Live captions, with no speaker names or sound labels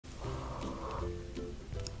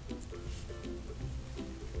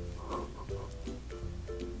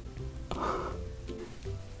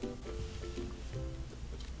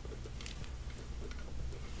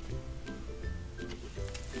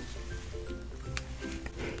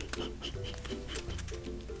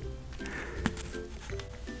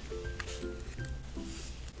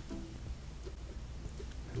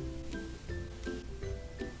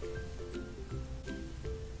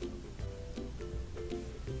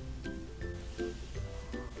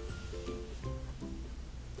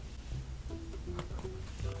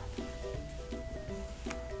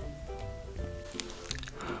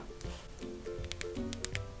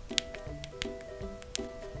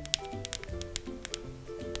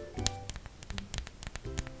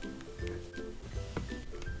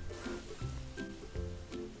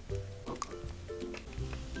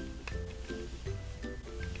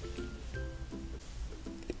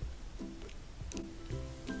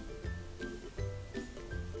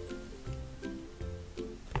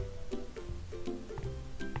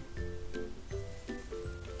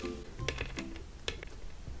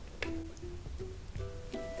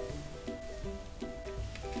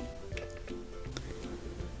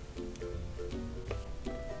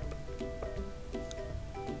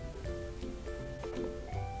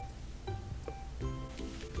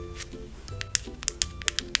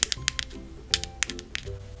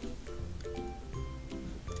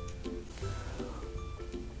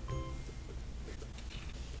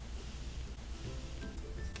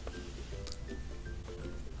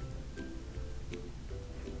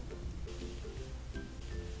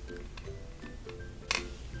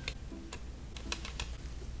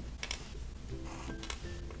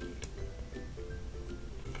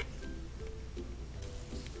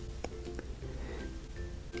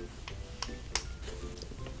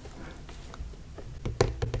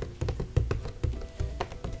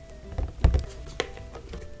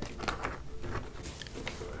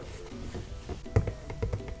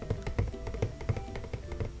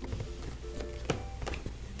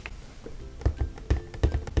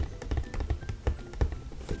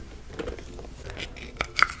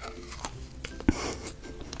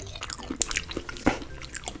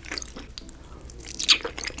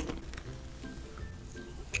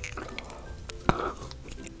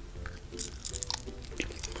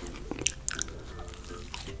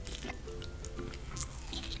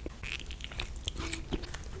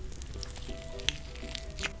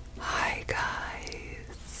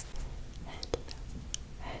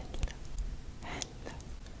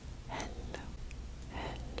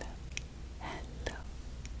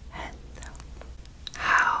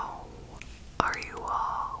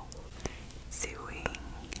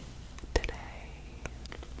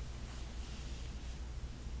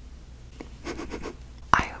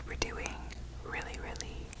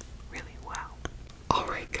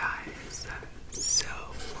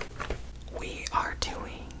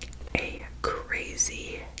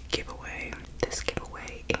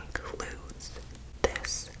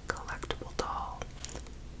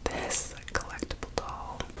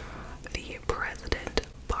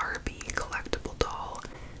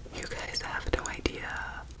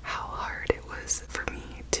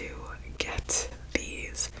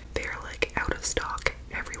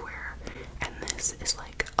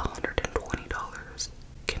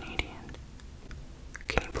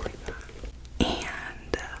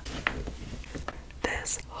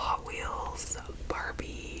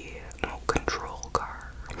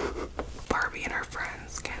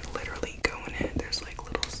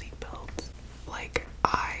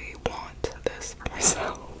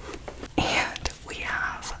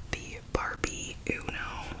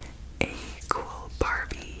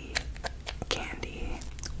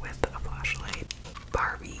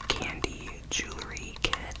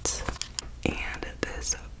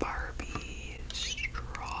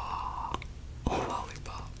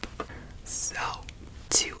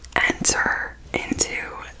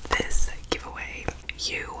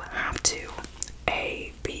have to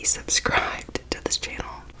be subscribed to this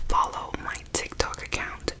channel, follow my TikTok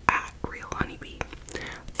account at Real Hunnibee,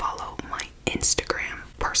 follow my Instagram,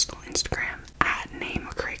 personal Instagram at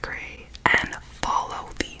NameCrayCray, and follow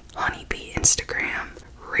the Hunnibee Instagram,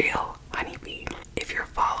 Real Hunnibee. If you're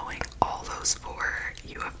following all those four,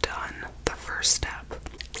 you have done the first step.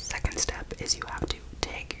 Second step is you have to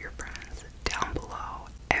tag your friends down below.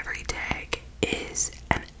 Every tag is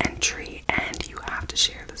an entry and you have to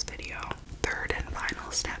share this video. Third and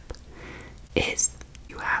final step is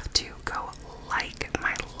you have to go like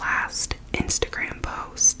my last Instagram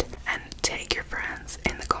post and tag your friends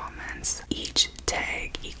in the comments. Each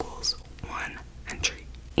tag equals one entry.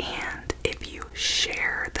 And if you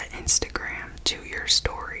share the Instagram to your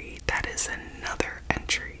story, that is another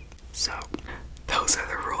entry. So those are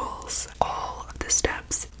the rules. All of the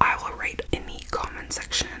steps I will write in the comment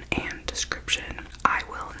section and description. I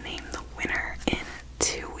will name the winner in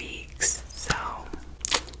 2 weeks. So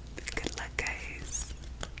good luck, guys.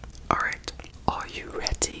 Alright, are you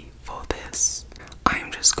ready for this?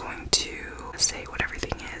 I'm just going to say what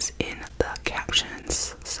everything is in the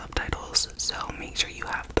captions, subtitles, so make sure you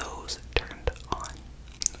have those turned on.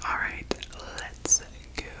 Alright, let's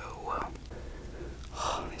go.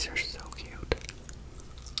 Oh, these are so cute.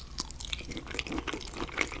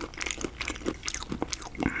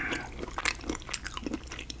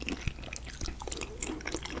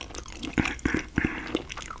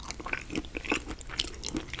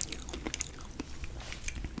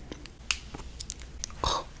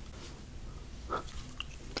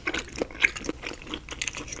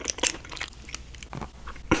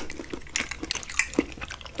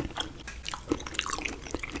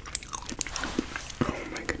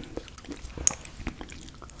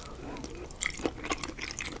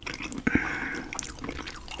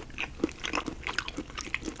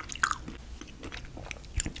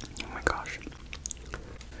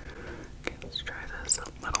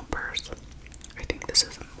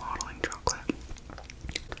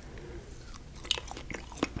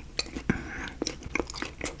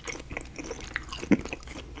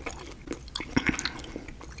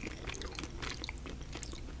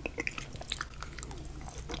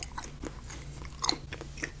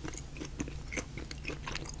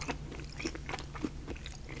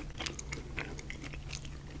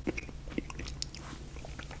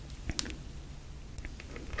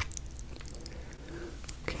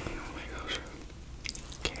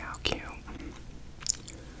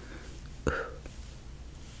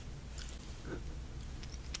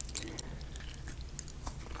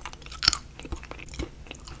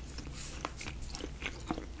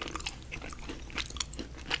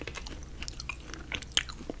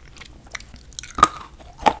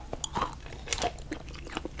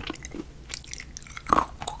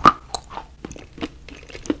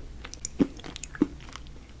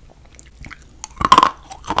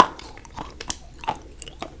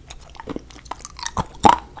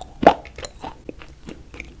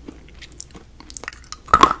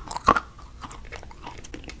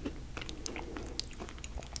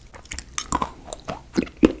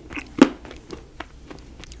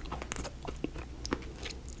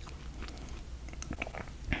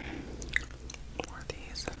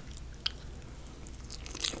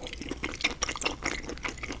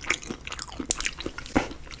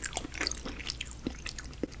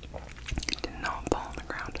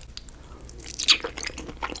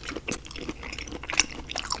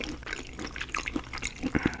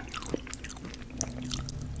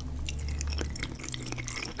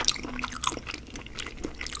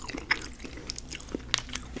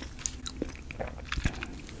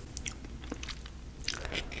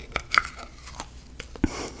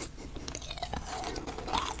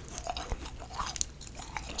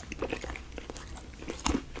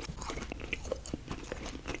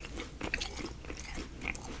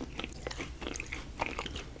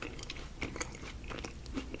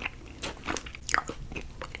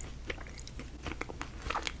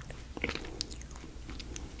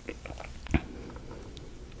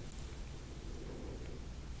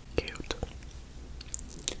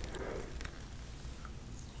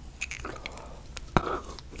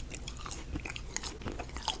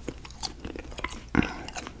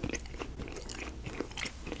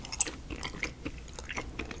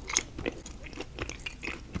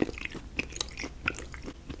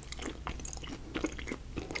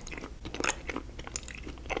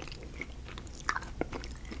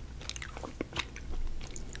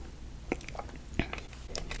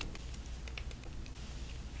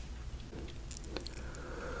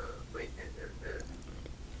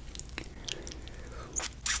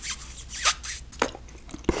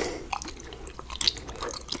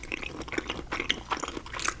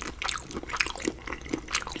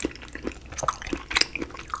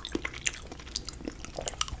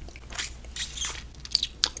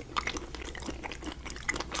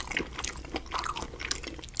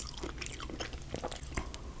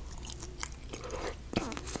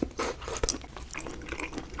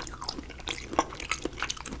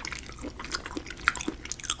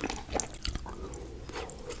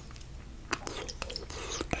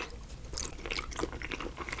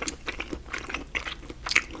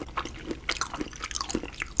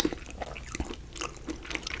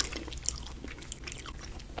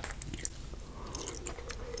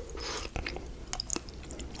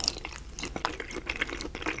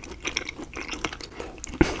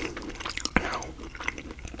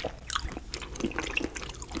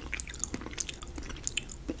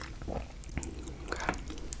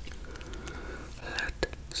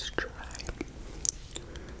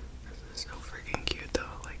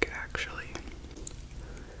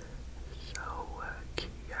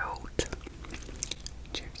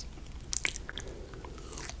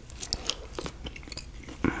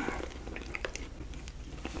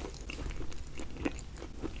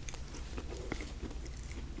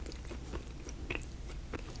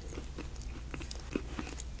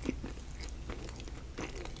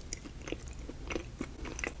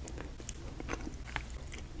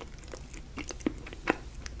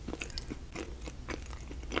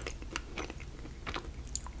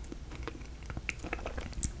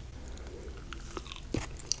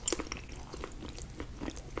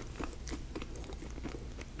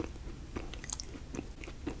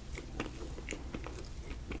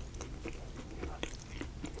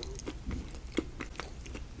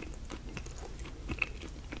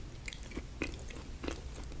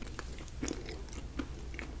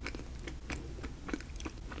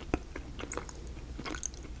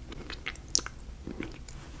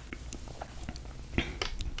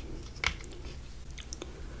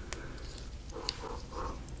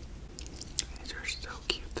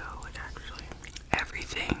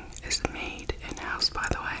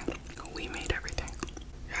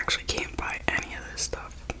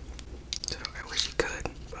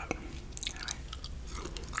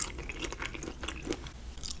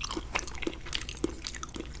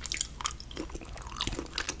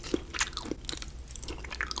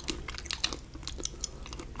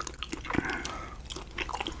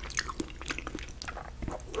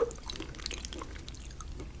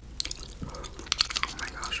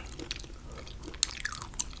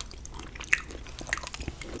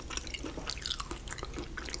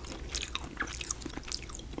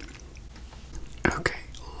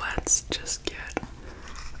 let's just get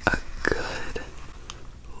a good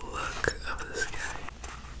look of this guy.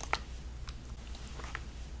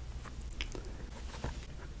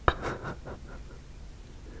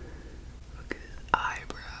 Look at his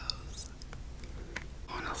eyebrows.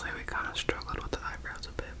 Honestly, we kind of struggled with the eyebrows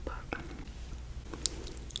a bit, but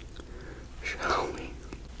shall we?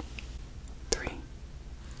 3,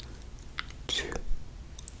 2,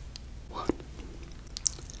 1.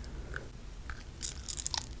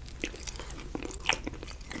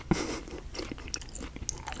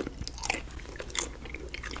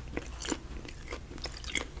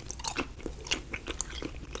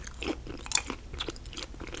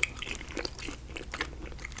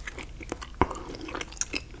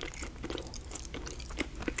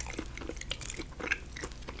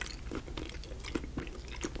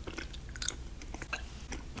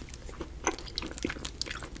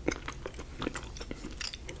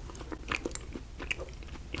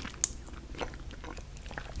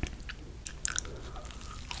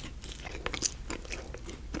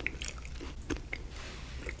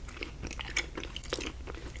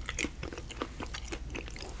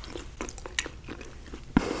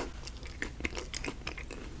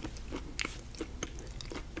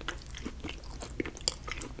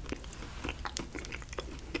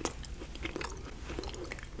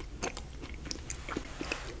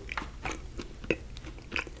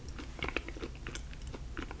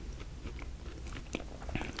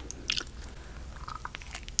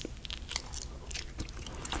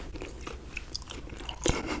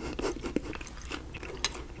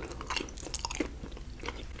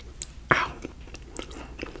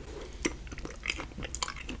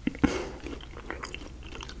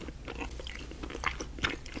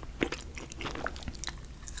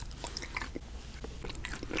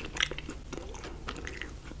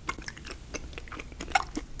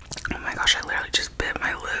 Gosh, I literally just bit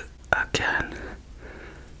my lip again.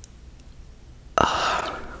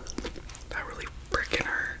 That really freaking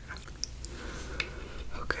hurt.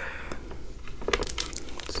 Okay,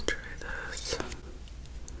 let's try this.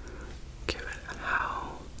 Give it.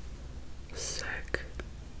 How sick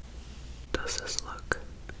does this look?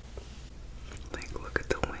 Like, look at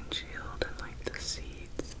the windshield and like the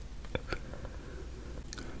seats.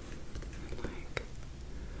 Like,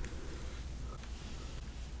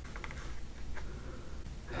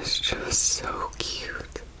 it's just so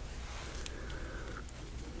cute.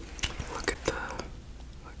 Look at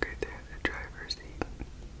look right there, the driver's seat.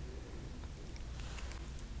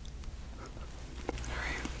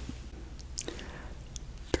 Alright.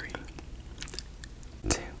 3,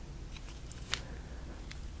 2,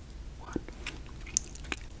 1.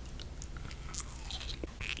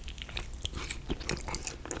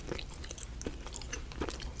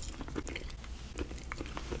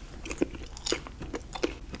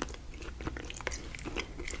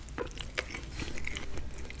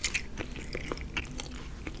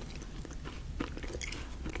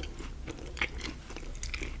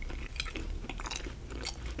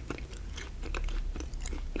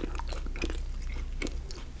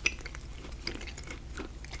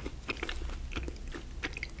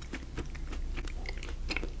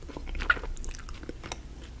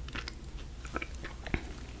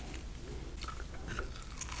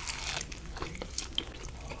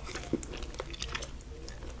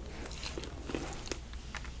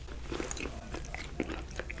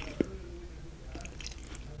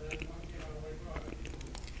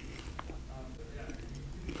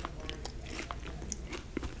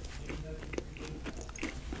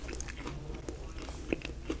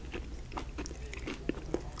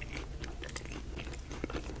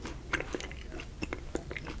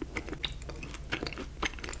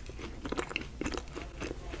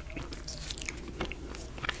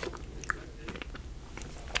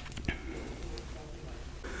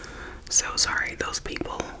 So sorry, those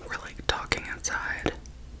people were like talking outside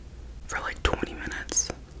for like 20 minutes.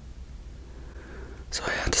 So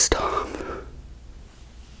I had to stop. Okay,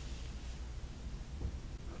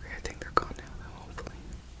 I think they're gone now, hopefully.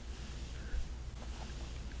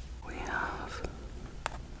 We have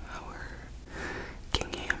our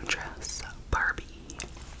gingham dress, Barbie,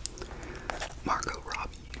 Margot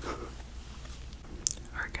Robbie.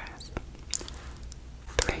 Alright guys,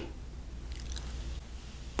 3,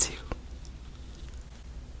 2,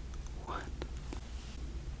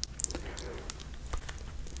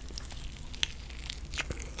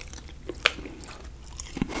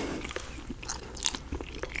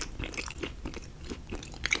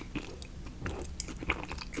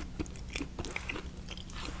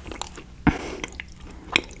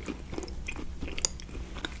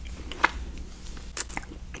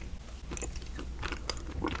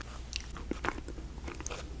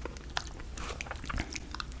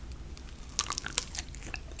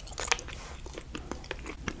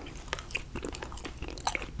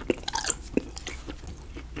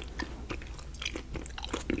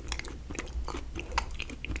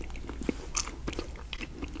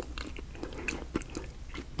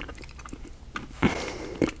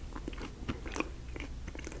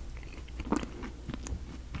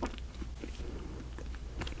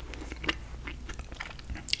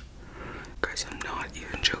 not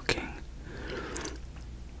even joking.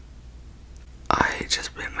 I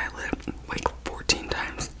just bit my lip like 14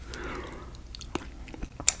 times.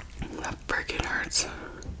 That freaking hurts.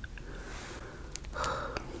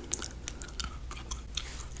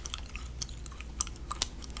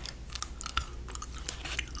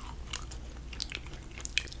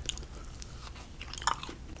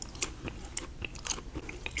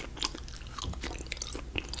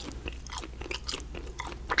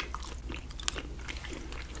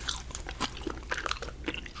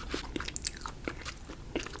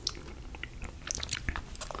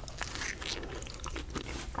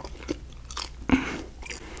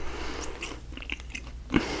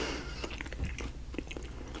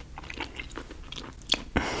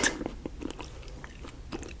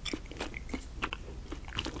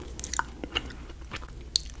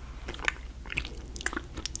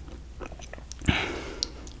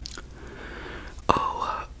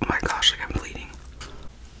 Oh my gosh, like I'm bleeding.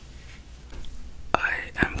 I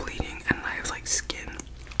am bleeding and I have like skin.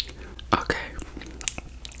 Okay.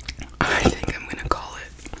 I think I'm gonna call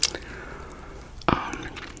it.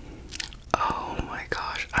 Oh my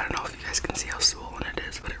gosh. I don't know if you guys can see how swollen it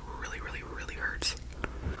is, but it really, really, really hurts.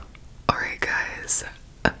 Alright guys,